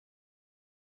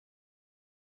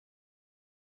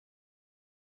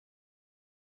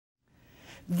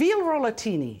Veal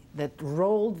rollatini, that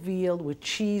rolled veal with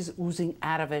cheese oozing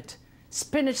out of it,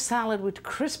 spinach salad with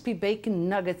crispy bacon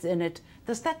nuggets in it.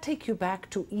 Does that take you back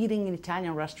to eating in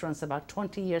Italian restaurants about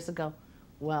 20 years ago?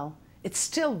 Well, it's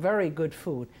still very good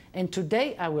food, and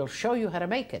today I will show you how to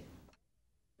make it.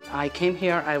 I came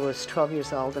here, I was 12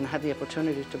 years old, and had the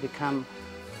opportunity to become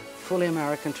fully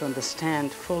American, to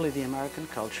understand fully the American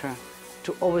culture,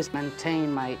 to always maintain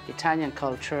my Italian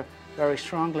culture very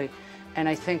strongly. And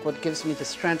I think what gives me the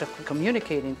strength of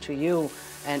communicating to you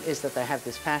is that I have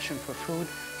this passion for food,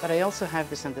 but I also have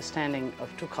this understanding of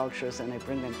two cultures, and I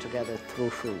bring them together through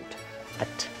food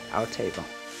at our table.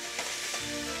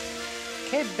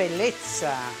 Che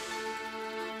bellezza!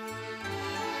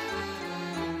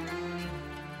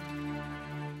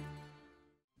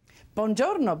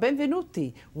 Buongiorno,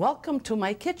 benvenuti. Welcome to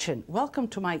my kitchen. Welcome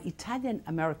to my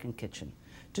Italian-American kitchen.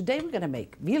 Today we're going to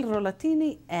make veal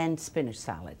rollatini and spinach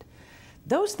salad.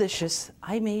 Those dishes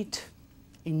I made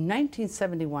in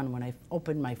 1971 when I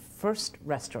opened my first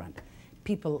restaurant.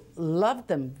 People loved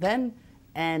them then,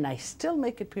 and I still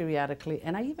make it periodically,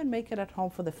 and I even make it at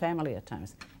home for the family at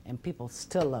times, and people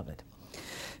still love it.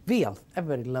 Veal,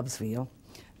 everybody loves veal,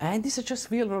 and these are just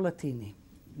veal rollatini.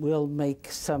 We'll make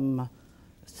some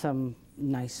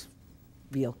nice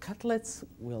veal cutlets.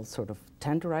 We'll sort of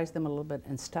tenderize them a little bit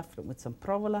and stuff them with some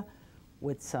provola,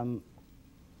 with some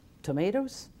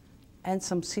tomatoes, and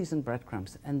some seasoned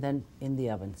breadcrumbs, and then in the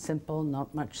oven. Simple,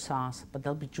 not much sauce, but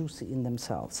they'll be juicy in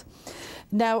themselves.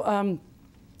 Now,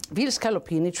 veal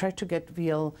scallopini, try to get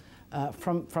veal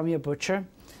from your butcher.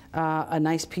 A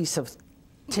nice piece of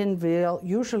tinned veal,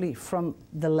 usually from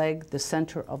the leg, the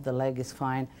center of the leg is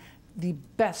fine. The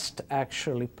best,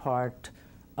 actually, part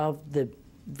of the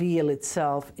veal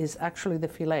itself is actually the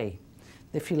filet.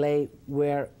 The filet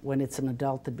where, when it's an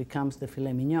adult, it becomes the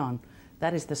filet mignon.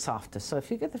 That is the softest. So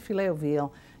if you get the filet of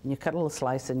veal and you cut a little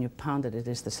slice and you pound it, it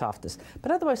is the softest.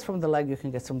 But otherwise, from the leg, you can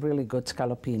get some really good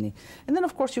scallopini. And then,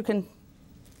 of course, you can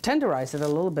tenderize it a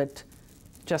little bit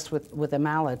just with a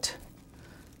mallet,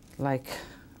 like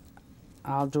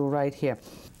I'll do right here.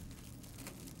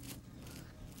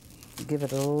 Give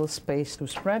it a little space to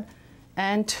spread.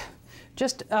 And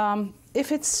just,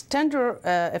 if it's tender,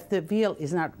 if the veal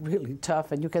is not really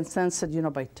tough, and you can sense it, you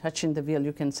know, by touching the veal,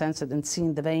 you can sense it and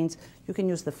seeing the veins, you can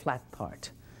use the flat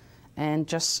part. And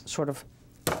just sort of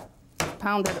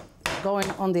pound it going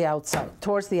on the outside,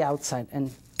 towards the outside.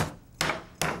 And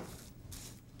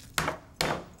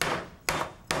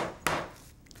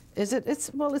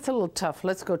well, it's a little tough.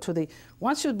 Let's go to the,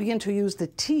 once you begin to use the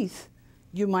teeth,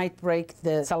 you might break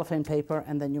the cellophane paper,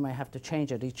 and then you might have to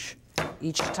change it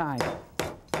each time.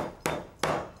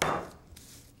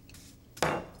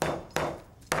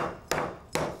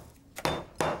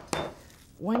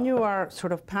 When you are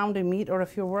sort of pounding meat, or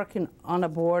if you're working on a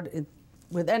board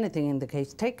with anything in the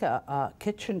case, take a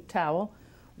kitchen towel,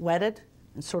 wet it,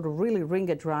 and sort of really wring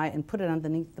it dry and put it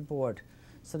underneath the board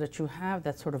so that you have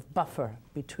that sort of buffer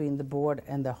between the board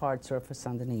and the hard surface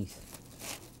underneath.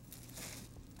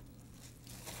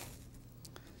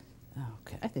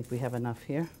 Okay, I think we have enough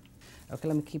here. Okay,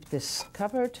 let me keep this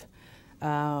covered.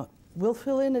 We'll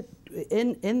fill in it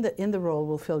in the roll.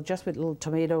 We'll fill just with little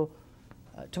tomato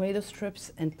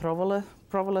strips and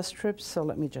provola strips. So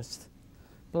let me just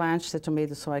blanch the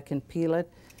tomato so I can peel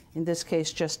it. In this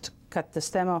case, just cut the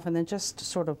stem off and then just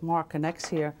sort of mark an X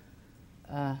here.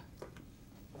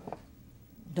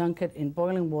 Dunk it in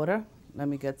boiling water. Let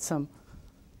me get some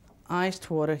iced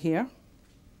water here.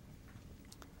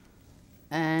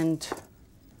 And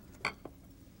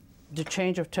the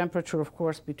change of temperature, of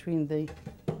course, between the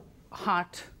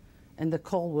hot and the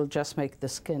cold will just make the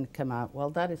skin come out. Well,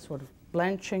 that is sort of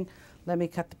blanching. Let me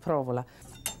cut the provola.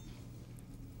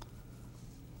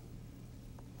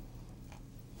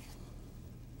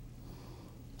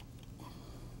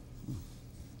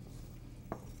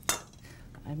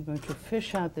 I'm going to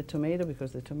fish out the tomato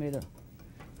because the tomato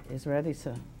is ready.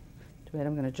 So tomato,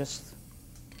 I'm going to just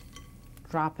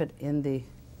drop it in the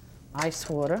ice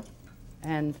water,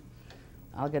 and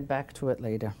I'll get back to it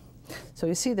later. So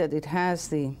you see that it has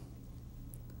the,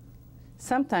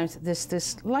 sometimes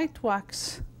this light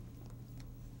wax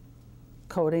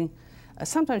coating.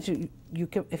 Sometimes you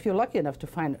can, if you're lucky enough to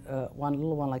find one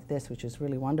little one like this, which is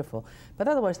really wonderful, but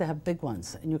otherwise they have big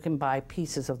ones, and you can buy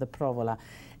pieces of the provola.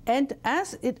 And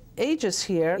as it ages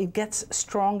here, it gets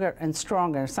stronger and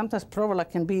stronger. Sometimes provola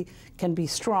can be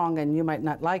strong, and you might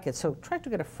not like it. So try to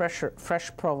get a fresh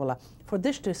provola for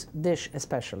this dish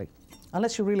especially,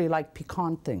 unless you really like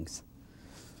piquant things.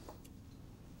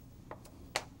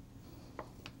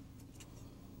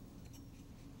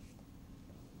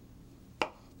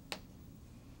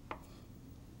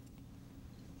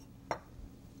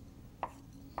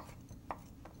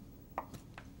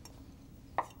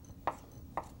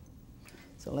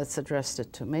 So let's address the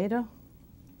tomato.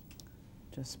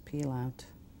 Just peel out.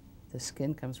 The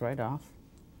skin comes right off,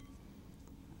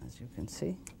 as you can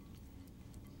see.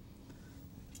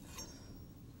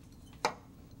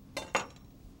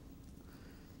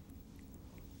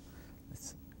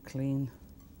 Let's clean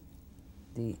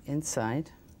the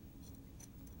inside.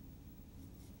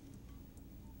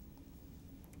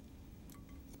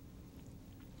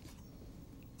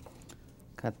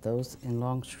 Cut those in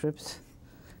long strips.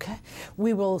 Okay.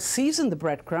 We will season the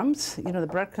breadcrumbs. You know, the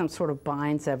breadcrumbs sort of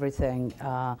binds everything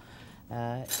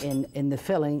in the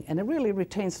filling, and it really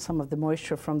retains some of the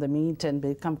moisture from the meat and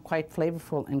become quite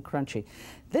flavorful and crunchy.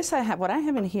 This I have. What I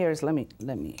have in here is, let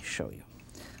me show you.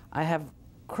 I have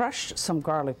crushed some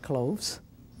garlic cloves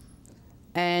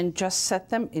and just set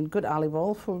them in good olive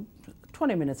oil for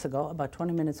 20 minutes ago. About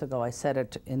 20 minutes ago, I set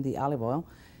it in the olive oil,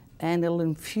 and it'll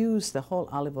infuse the whole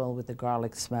olive oil with the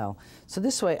garlic smell. So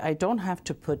this way, I don't have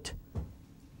to put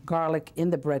garlic in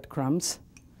the breadcrumbs,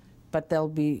 but they'll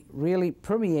be really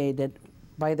permeated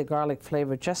by the garlic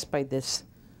flavor just by this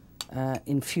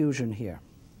infusion here.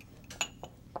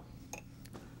 A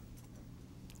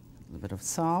little bit of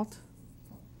salt.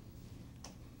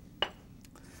 A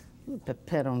little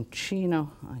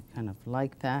pepperoncino, I kind of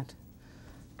like that.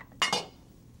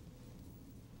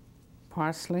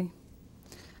 Parsley.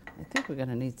 I think we're going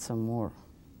to need some more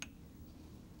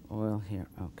oil here.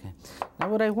 Okay. Now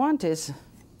what I want is,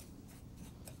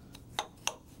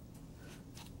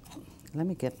 let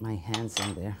me get my hands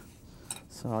in there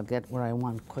so I'll get where I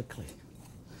want quickly.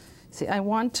 See, I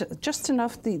want just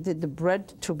enough the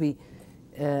bread to be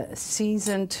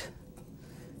seasoned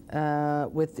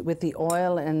with the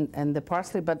oil and the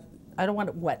parsley, but I don't want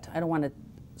it wet. I don't want it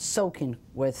soaking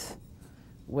with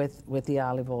the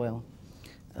olive oil.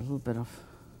 A little bit of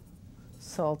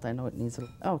salt, I know it needs a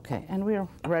little. Okay, and we're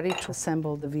ready to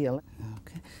assemble the veal.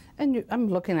 Okay, and I'm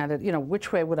looking at it, you know,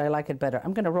 which way would I like it better?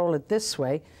 I'm going to roll it this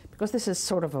way because this is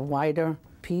sort of a wider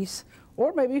piece,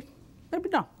 or maybe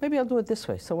no, maybe I'll do it this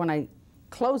way. So when I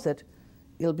close it,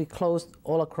 it'll be closed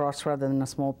all across rather than a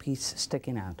small piece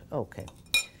sticking out. Okay,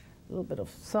 a little bit of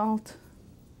salt,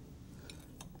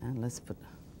 and let's put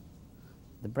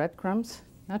the breadcrumbs,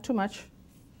 not too much,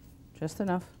 just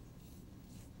enough.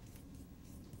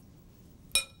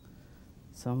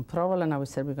 Some provola. Now we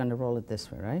said we're going to roll it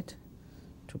this way, right?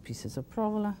 2 pieces of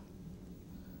provola,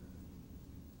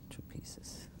 2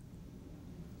 pieces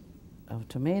of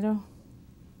tomato,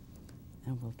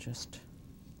 and we'll just,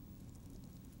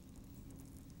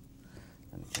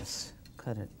 let me just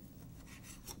cut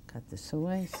this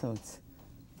away so it's,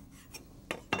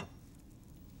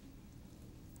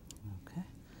 okay.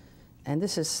 And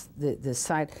this is the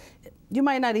side. You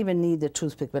might not even need the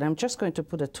toothpick, but I'm just going to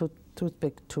put a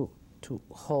toothpick to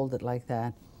hold it like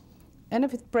that. And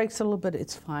if it breaks a little bit,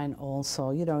 it's fine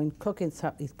also. You know, in cooking,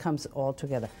 it comes all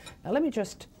together. Now let me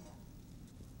just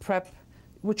prep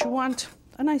what you want.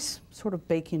 A nice sort of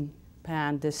baking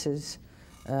pan. This is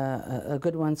a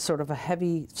good one, sort of a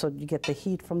heavy, so you get the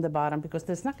heat from the bottom because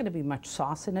there's not going to be much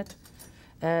sauce in it.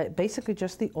 Basically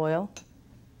just the oil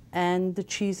and the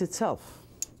cheese itself.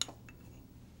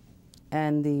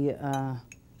 And the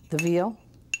veal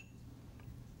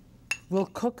will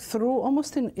cook through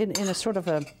almost in a sort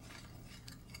of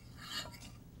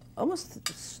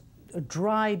almost a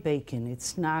dry baking.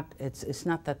 It's not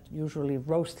that usually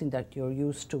roasting that you're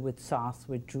used to with sauce,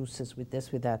 with juices, with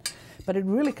this, with that. But it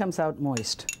really comes out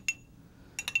moist.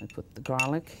 I put the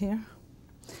garlic here.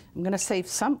 I'm going to save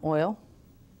some oil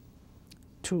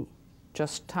to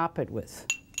just top it with.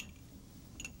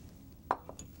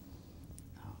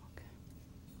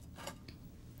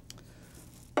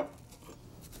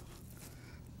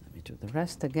 Do the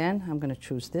rest again. I'm going to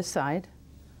choose this side.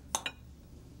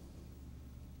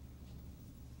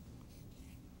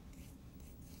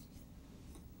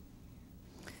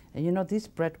 And you know, these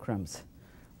breadcrumbs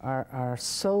are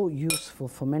so useful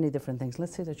for many different things.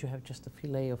 Let's say that you have just a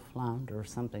fillet of flounder or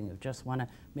something. You just want to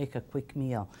make a quick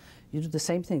meal. You do the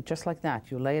same thing, just like that.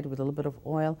 You lay it with a little bit of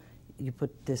oil. You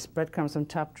put this breadcrumbs on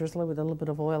top, drizzle it with a little bit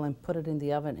of oil, and put it in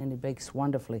the oven, and it bakes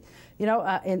wonderfully. You know,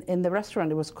 in the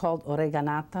restaurant, it was called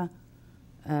oreganata.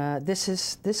 This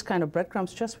is this kind of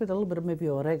breadcrumbs, just with a little bit of maybe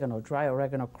oregano, dry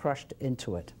oregano crushed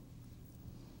into it.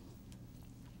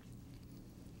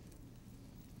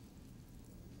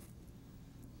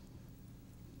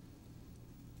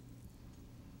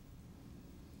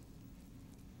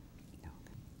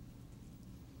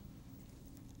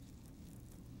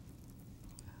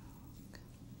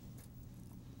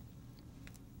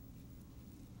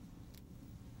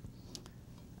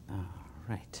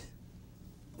 Right.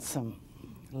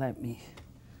 Let me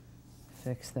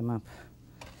fix them up.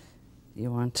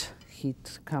 You want heat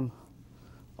to come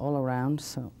all around,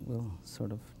 so we'll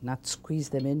sort of not squeeze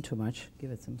them in too much.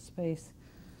 Give it some space.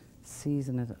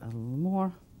 Season it a little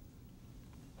more.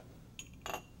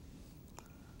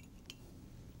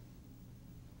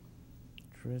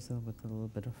 Drizzle with a little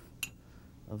bit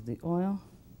of the oil.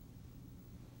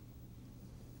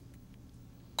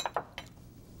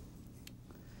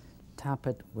 Top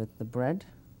it with the bread.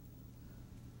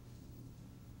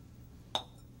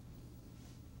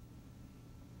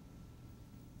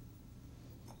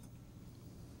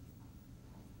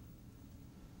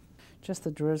 Just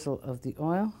a drizzle of the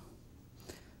oil.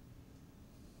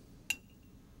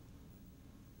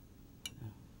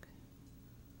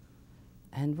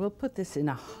 And we'll put this in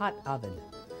a hot oven,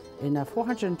 in a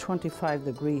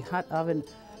 425-degree hot oven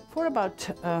for about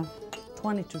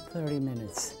 20 to 30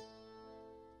 minutes.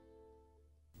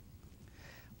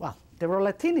 Well, the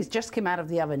rollatinis just came out of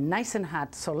the oven nice and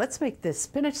hot, so let's make this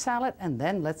spinach salad and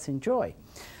then let's enjoy.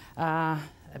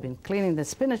 I've been cleaning the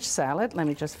spinach salad. Let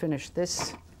me just finish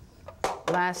this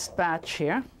last batch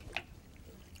here.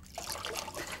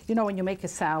 You know, when you make a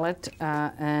salad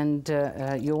and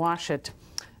you wash it,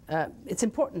 it's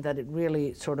important that it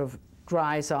really sort of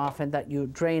dries off and that you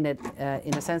drain it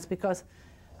in a sense, because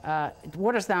it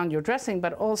waters down your dressing,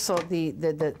 but also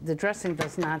the dressing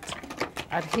does not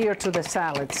adhere to the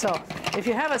salad. So if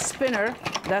you have a spinner,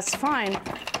 that's fine,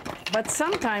 but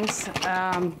sometimes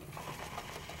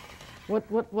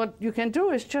what you can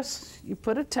do is just you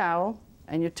put a towel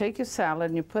and you take your salad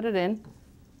and you put it in,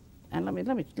 and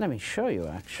let me show you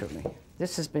actually.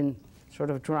 This has been sort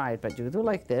of dried, but you do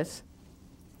like this.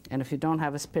 And if you don't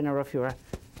have a spinner,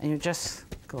 and you just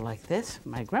go like this.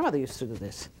 My grandmother used to do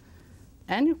this.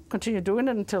 And you continue doing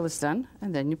it until it's done,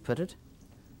 and then you put it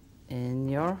in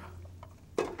your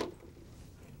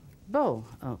bowl.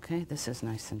 Okay, this is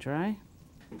nice and dry.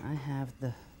 I have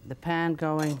the pan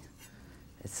going.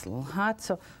 It's a little hot,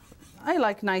 so I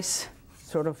like nice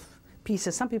sort of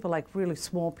pieces. Some people like really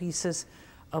small pieces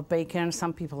of bacon.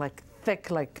 Some people like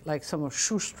thick, like some of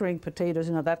shoestring potatoes,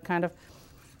 you know, that kind of.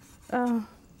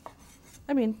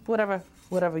 I mean, whatever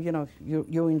you know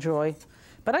you enjoy,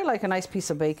 but I like a nice piece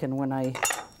of bacon when I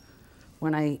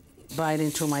bite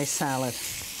into my salad.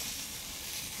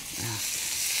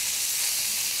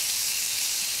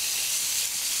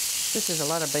 This is a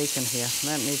lot of bacon here.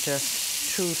 Let me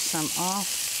just chew some off.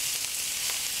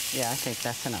 Yeah, I think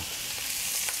that's enough.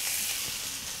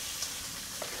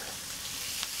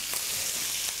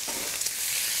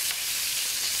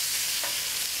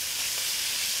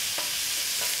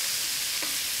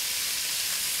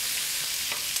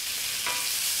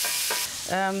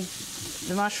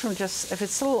 The mushroom, just if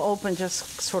it's a little open,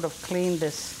 just sort of clean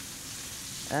this.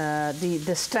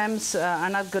 The stems are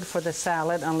not good for the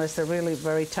salad unless they're really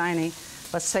very tiny,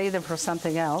 but save them for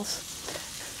something else.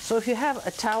 So if you have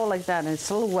a towel like that and it's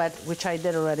a little wet, which I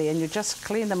did already, and you just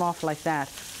clean them off like that,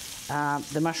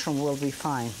 the mushroom will be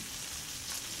fine.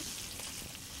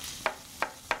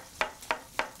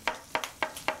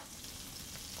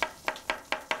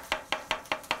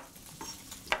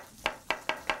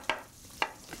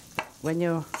 When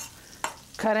you're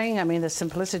cutting, I mean, the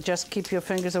simplicity, just keep your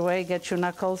fingers away, get your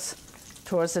knuckles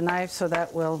towards the knife, so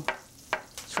that will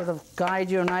sort of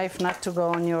guide your knife not to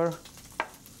go on your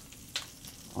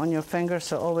finger,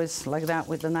 so always like that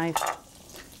with the knife.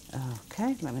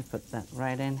 Okay, let me put that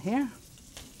right in here.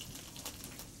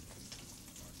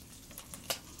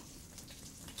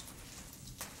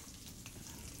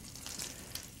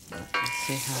 Let's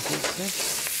see how this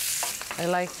is. I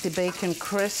like the bacon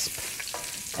crisp.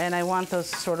 And I want those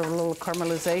sort of little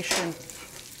caramelization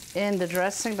in the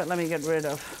dressing, but let me get rid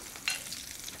of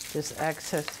this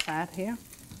excess fat here.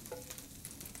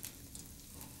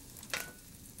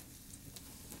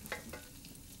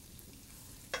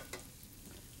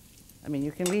 I mean,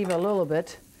 you can leave a little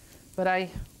bit, but I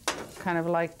kind of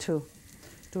like to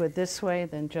do it this way,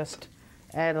 then just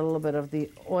add a little bit of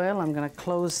the oil. I'm going to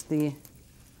close the,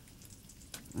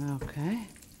 okay,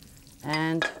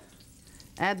 and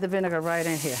add the vinegar right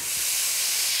in here.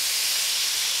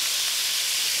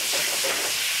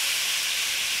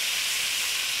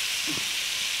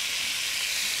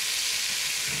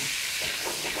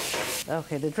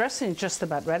 Okay, the dressing is just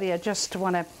about ready. I just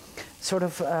want to sort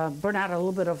of burn out a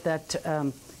little bit of that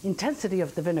intensity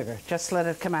of the vinegar. Just let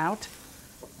it come out.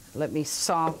 Let me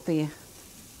salt the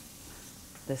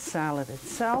salad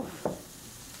itself.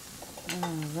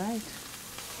 All right.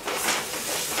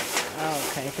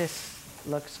 Okay, this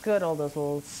looks good, all those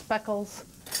little speckles.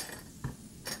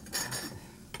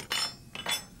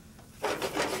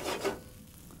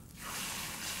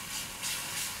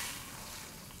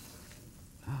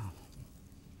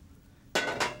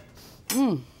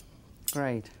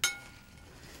 Great.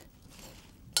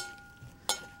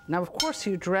 Now, of course,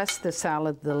 you dress the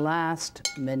salad the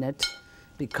last minute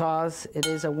because it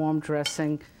is a warm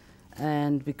dressing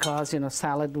and because, you know,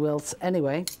 salad wilts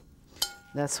anyway.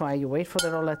 That's why you wait for the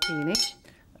rollatini.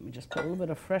 Let me just put a little bit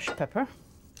of fresh pepper.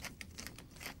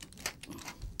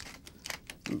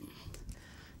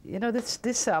 You know, this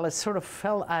salad sort of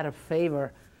fell out of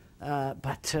favor,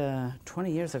 but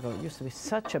 20 years ago, it used to be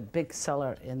such a big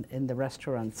seller in the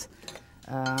restaurants.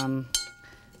 I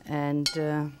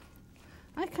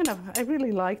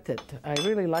really liked it. I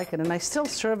really like it, and I still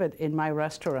serve it in my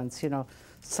restaurants, you know,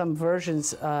 some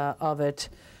versions of it.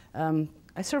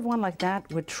 I serve one like that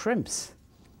with shrimps,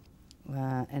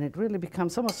 and it really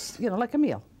becomes almost, you know, like a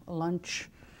meal, a lunch,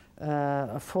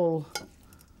 a full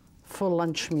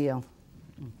lunch meal.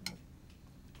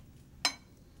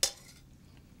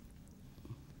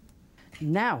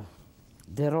 Now,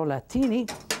 the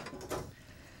rollatini,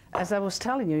 as I was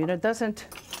telling you, you know, it doesn't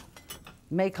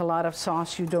make a lot of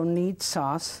sauce. You don't need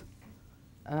sauce.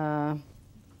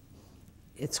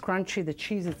 It's crunchy. The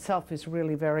cheese itself is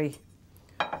really very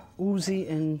oozy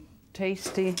and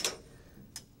tasty.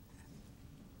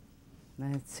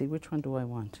 Let's see, which one do I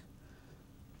want?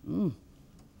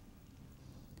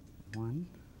 One,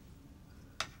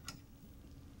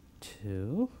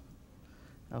 two.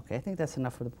 Okay, I think that's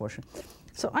enough for the portion.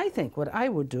 So I think what I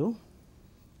would do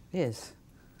is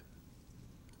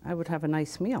I would have a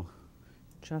nice meal,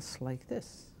 just like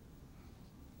this.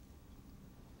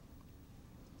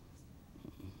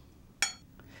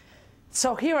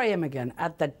 So here I am again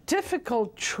at the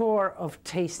difficult chore of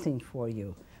tasting for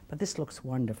you, but this looks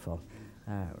wonderful.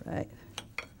 All right.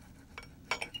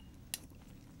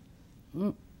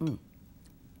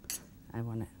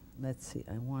 Let's see,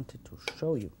 I wanted to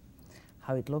show you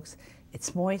how it looks.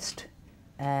 It's moist,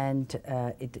 and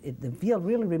the veal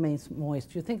really remains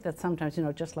moist. You think that sometimes, you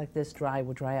know, just like this dry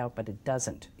would dry out, but it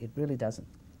doesn't. It really doesn't.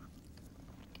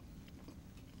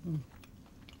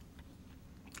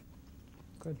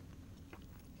 Good.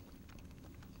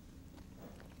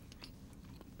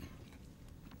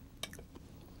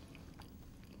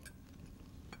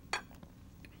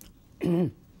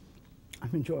 I'm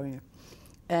enjoying it.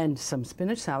 And some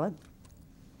spinach salad.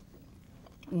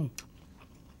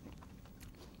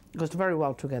 Goes very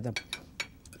well together.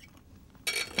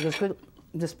 Because with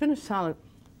the spinach salad,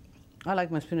 I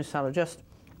like my spinach salad just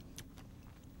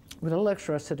with a little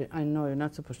extra acidity. I know you're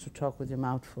not supposed to talk with your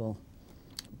mouth full,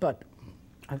 but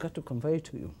I got to convey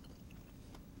to you,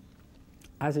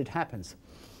 as it happens.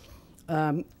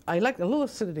 I like a little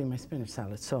acidity in my spinach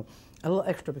salad, so a little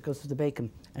extra because of the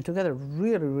bacon, and together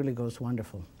really, really goes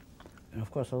wonderful. And of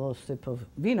course, a little sip of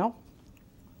vino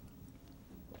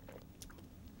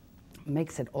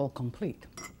makes it all complete.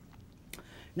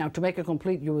 Now, to make it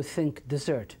complete, you would think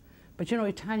dessert. But you know,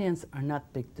 Italians are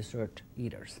not big dessert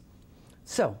eaters.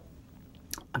 So,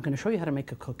 I'm going to show you how to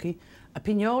make a cookie. A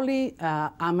pignoli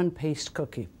almond paste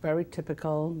cookie. Very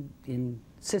typical in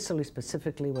Sicily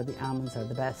specifically, where the almonds are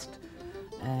the best.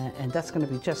 And that's going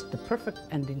to be just the perfect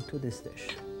ending to this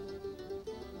dish.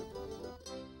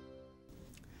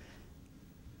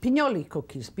 Pignoli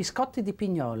cookies, biscotti di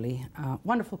pignoli,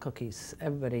 wonderful cookies.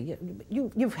 Everybody,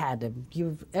 you've had them.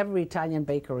 Every Italian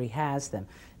bakery has them.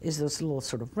 It's those little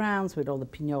sort of rounds with all the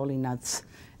pignoli nuts,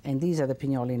 and these are the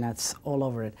pignoli nuts all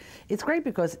over it. It's great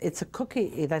because it's a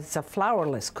cookie that's a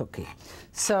flourless cookie.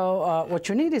 So what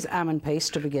you need is almond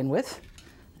paste to begin with,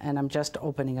 and I'm just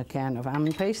opening a can of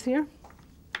almond paste here.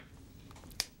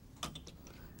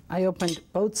 I opened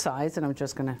both sides, and I'm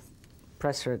just going to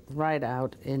press it right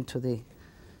out into the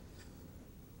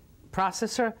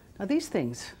processor. Now these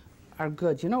things are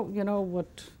good. You know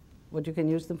what you can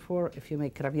use them for if you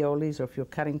make raviolis or if you're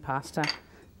cutting pasta.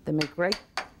 They make great,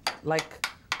 like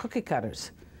cookie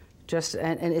cutters.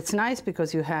 And it's nice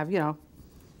because you have, you know,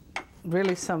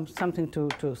 really something to.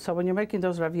 So when you're making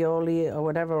those ravioli or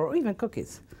whatever, or even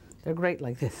cookies, they're great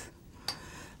like this.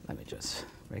 Let me just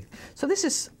break. So this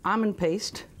is almond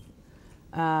paste.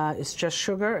 It's just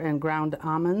sugar and ground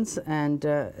almonds and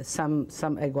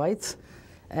some egg whites.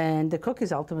 And the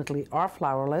cookies ultimately are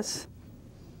flourless.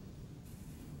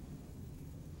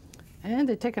 And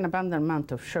they take an abundant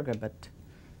amount of sugar, but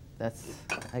that's,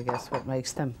 I guess, what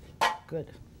makes them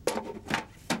good.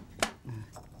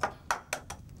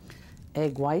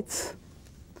 Egg whites,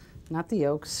 not the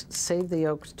yolks. Save the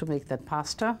yolks to make that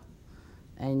pasta.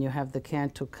 And you have the can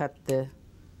to cut the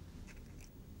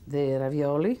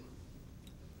ravioli.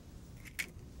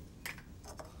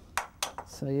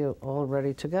 So you're all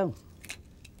ready to go.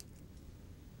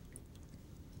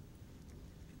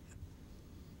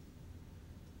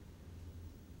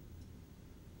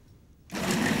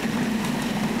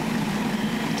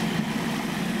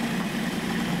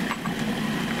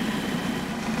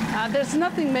 there's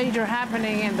nothing major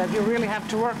happening in that you really have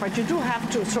to work, but you do have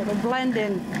to sort of blend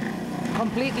in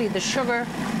completely the sugar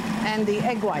and the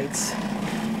egg whites.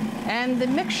 And the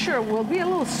mixture will be a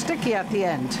little sticky at the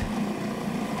end.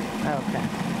 Okay,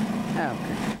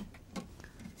 okay.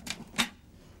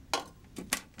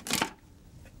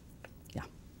 Yeah.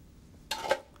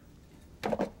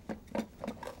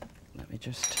 Let me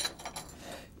just,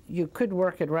 you could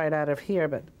work it right out of here,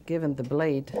 but given the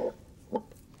blade,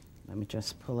 let me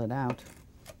just pull it out.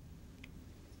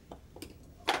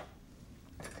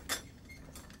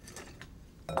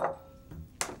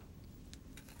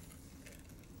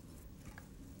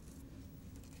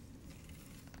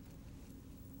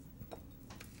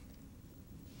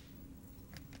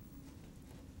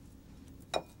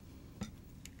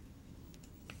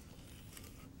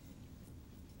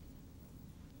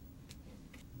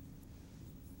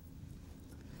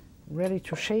 Ready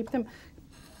to shape them.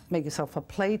 Make yourself a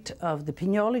plate of the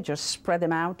pignoli, just spread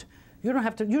them out. You don't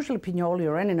have to, usually pignoli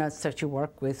or any nuts that you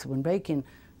work with when baking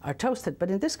are toasted, but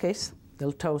in this case,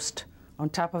 they'll toast on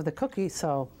top of the cookie,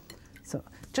 so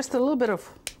just a little bit of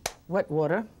wet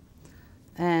water,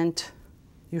 and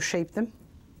you shape them,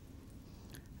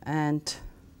 and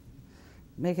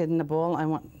make it in a bowl. I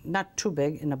want not too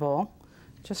big in a bowl.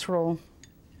 Just roll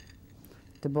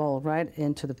the bowl right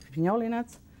into the pignoli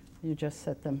nuts. You just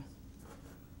set them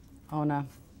on a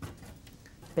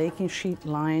baking sheet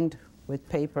lined with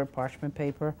paper, parchment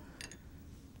paper.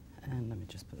 And let me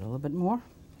just put a little bit more.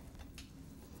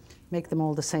 Make them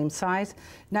all the same size.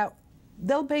 Now,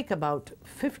 they'll bake about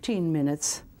 15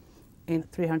 minutes in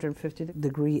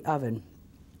 350-degree oven.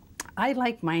 I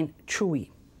like mine chewy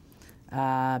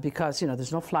because, you know,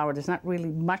 there's no flour. There's not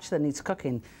really much that needs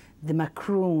cooking. The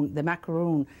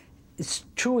macaroon is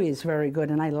chewy, is very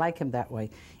good, and I like them that way.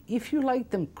 If you like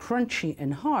them crunchy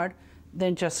and hard,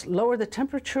 then just lower the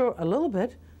temperature a little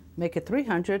bit, make it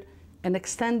 300, and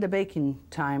extend the baking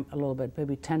time a little bit,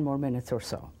 maybe 10 more minutes or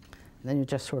so. And then you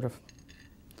just sort of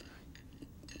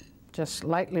just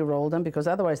lightly roll them, because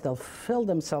otherwise they'll fill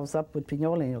themselves up with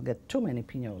pignoli and you'll get too many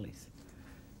pignolis.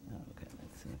 Okay,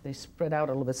 let's see. They spread out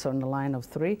a little bit, so in the line of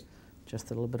 3,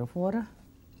 just a little bit of water.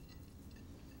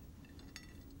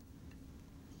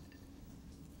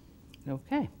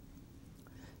 Okay,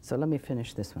 so let me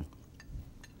finish this one.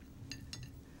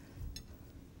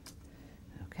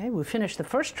 Okay, we finished the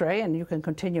first tray, and you can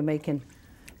continue making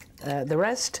the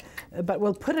rest, but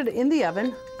we'll put it in the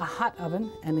oven, a hot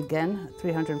oven, and again,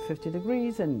 350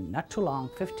 degrees, and not too long,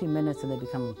 15 minutes, and they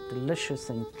become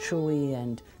delicious and chewy,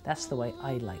 and that's the way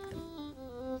I like them.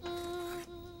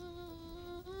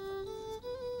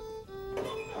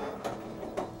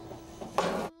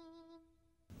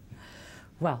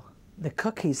 Well, the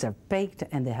cookies are baked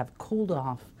and they have cooled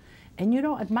off. And you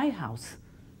know, at my house,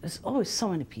 there's always so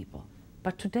many people.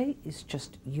 But today is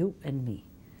just you and me.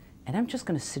 And I'm just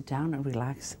gonna sit down and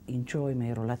relax, enjoy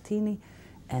my rollatini,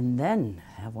 and then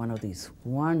have one of these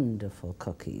wonderful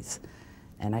cookies.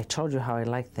 And I told you how I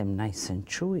like them nice and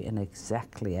chewy and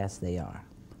exactly as they are.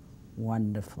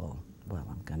 Wonderful. Well,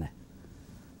 I'm gonna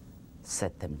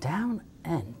set them down,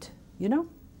 and you know,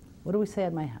 what do we say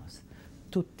at my house?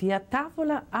 Tutti a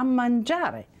tavola a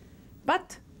mangiare.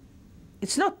 But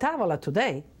it's not tavola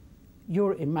today.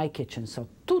 You're in my kitchen, so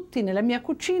tutti nella mia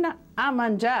cucina a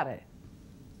mangiare.